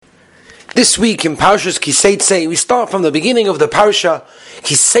This week in Parshas Kiseitze, we start from the beginning of the Parsha.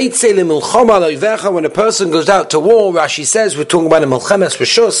 Kiseitze lemilchama loivecha, when a person goes out to war, Rashi says, we're talking about a milchemes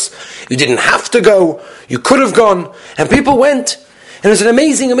reshus. You didn't have to go, you could have gone, and people went. And it was an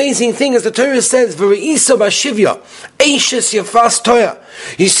amazing, amazing thing, as the Torah says, V're'isa b'shivya, eishes yefas toya.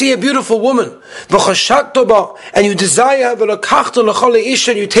 You see a beautiful woman, v'chashat ba, and you desire, v'lakachta l'chol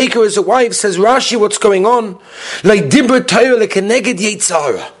isha, and you take her as a wife. Says Rashi, what's going on? L'dibur Torah l'keneged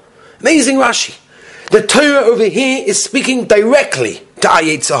Yetzirah. Amazing Rashi. The Torah over here is speaking directly to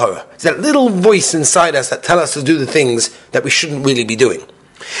Yetzirah. It's that little voice inside us that tells us to do the things that we shouldn't really be doing.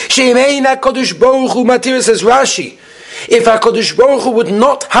 She'emein HaKadosh Baruch Hu Matir, says Rashi, if HaKadosh Baruch Hu would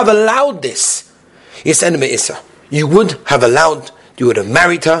not have allowed this, you would have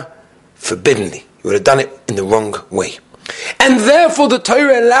married her forbiddenly. You would have done it in the wrong way. And therefore the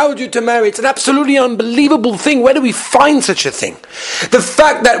Torah allowed you to marry. It's an absolutely unbelievable thing. Where do we find such a thing? The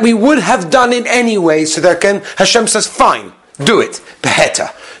fact that we would have done it anyway, so that Hashem says, fine, do it, better,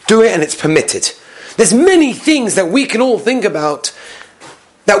 do it, and it's permitted. There's many things that we can all think about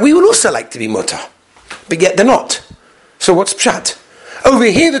that we would also like to be mutter, but yet they're not. So what's pshat? Over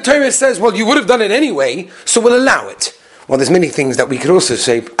here the Torah says, well, you would have done it anyway, so we'll allow it. Well, there's many things that we could also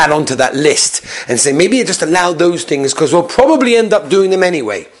say, add on to that list, and say, maybe just allow those things, because we'll probably end up doing them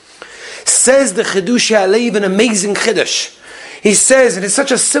anyway. Says the Chidush Alev, an amazing Chidush. He says, and it's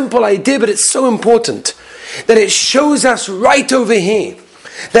such a simple idea, but it's so important, that it shows us right over here,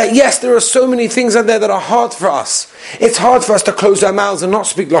 that yes, there are so many things out there that are hard for us. It's hard for us to close our mouths and not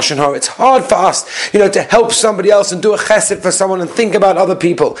speak Lashon Hara. It's hard for us, to help somebody else and do a chesed for someone and think about other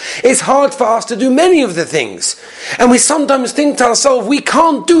people. It's hard for us to do many of the things. And we sometimes think to ourselves, we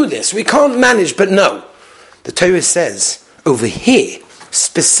can't do this, we can't manage, but no. The Torah says, over here,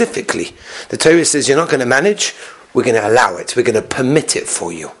 specifically, the Torah says, you're not going to manage, we're going to allow it, we're going to permit it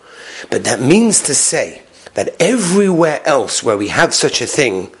for you. But that means to say, that everywhere else where we have such a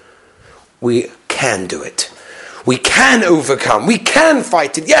thing, we can do it. We can overcome. We can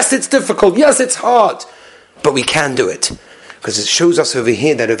fight it. Yes, it's difficult. Yes, it's hard. But we can do it. Because it shows us over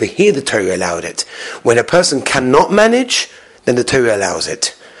here that over here the Torah allowed it. When a person cannot manage, then the Torah allows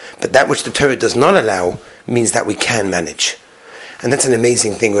it. But that which the Torah does not allow means that we can manage. And that's an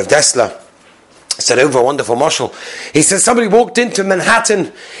amazing thing. With Dessler said over a wonderful mashal. He says somebody walked into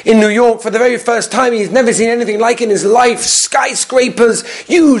Manhattan in New York for the very first time. He's never seen anything like it in his life. Skyscrapers,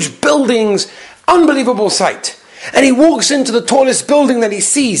 huge buildings, unbelievable sight. And he walks into the tallest building that he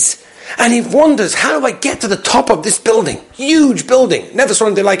sees, and he wonders, how do I get to the top of this building? Huge building. Never saw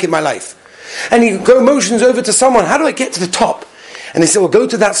anything like it in my life. And he motions over to someone, how do I get to the top? And they say, well, go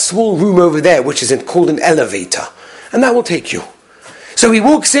to that small room over there, which is called an elevator, and that will take you. So he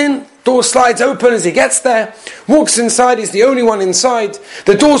walks in, door slides open as he gets there, walks inside, he's the only one inside,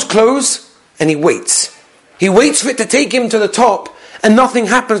 the doors close, and he waits. He waits for it to take him to the top, and nothing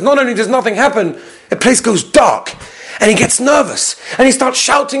happens. Not only does nothing happen, the place goes dark, and he gets nervous, and he starts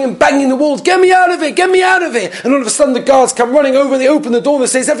shouting and banging the walls, get me out of it, get me out of it. And all of a sudden the guards come running over, they open the door, and they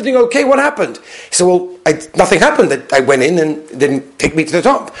say, is everything okay, what happened? He said, well, nothing happened. I went in and it didn't take me to the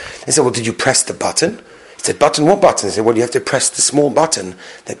top. He said, well, did you press the button? He said, button, what button? He said, well, you have to press the small button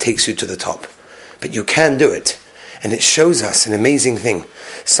that takes you to the top. But you can do it. And it shows us an amazing thing.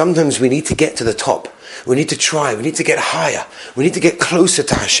 Sometimes we need to get to the top. We need to try. We need to get higher. We need to get closer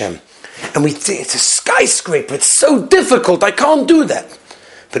to Hashem. And we think it's a skyscraper. It's so difficult. I can't do that.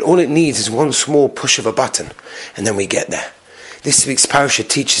 But all it needs is one small push of a button. And then we get there. This week's parasha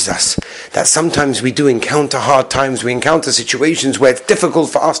teaches us that sometimes we do encounter hard times, we encounter situations where it's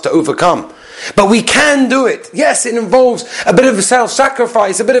difficult for us to overcome. But we can do it. Yes, it involves a bit of a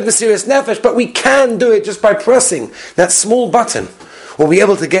self-sacrifice, a bit of a serious nefesh, but we can do it just by pressing that small button. We'll be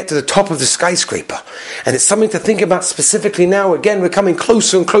able to get to the top of the skyscraper. And it's something to think about specifically now. Again, we're coming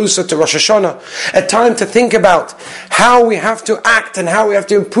closer and closer to Rosh Hashanah. A time to think about how we have to act and how we have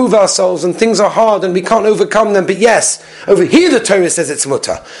to improve ourselves, and things are hard and we can't overcome them. But yes, over here the Torah says it's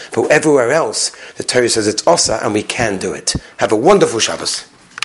mutter. But everywhere else, the Torah says it's osa, and we can do it. Have a wonderful Shabbos.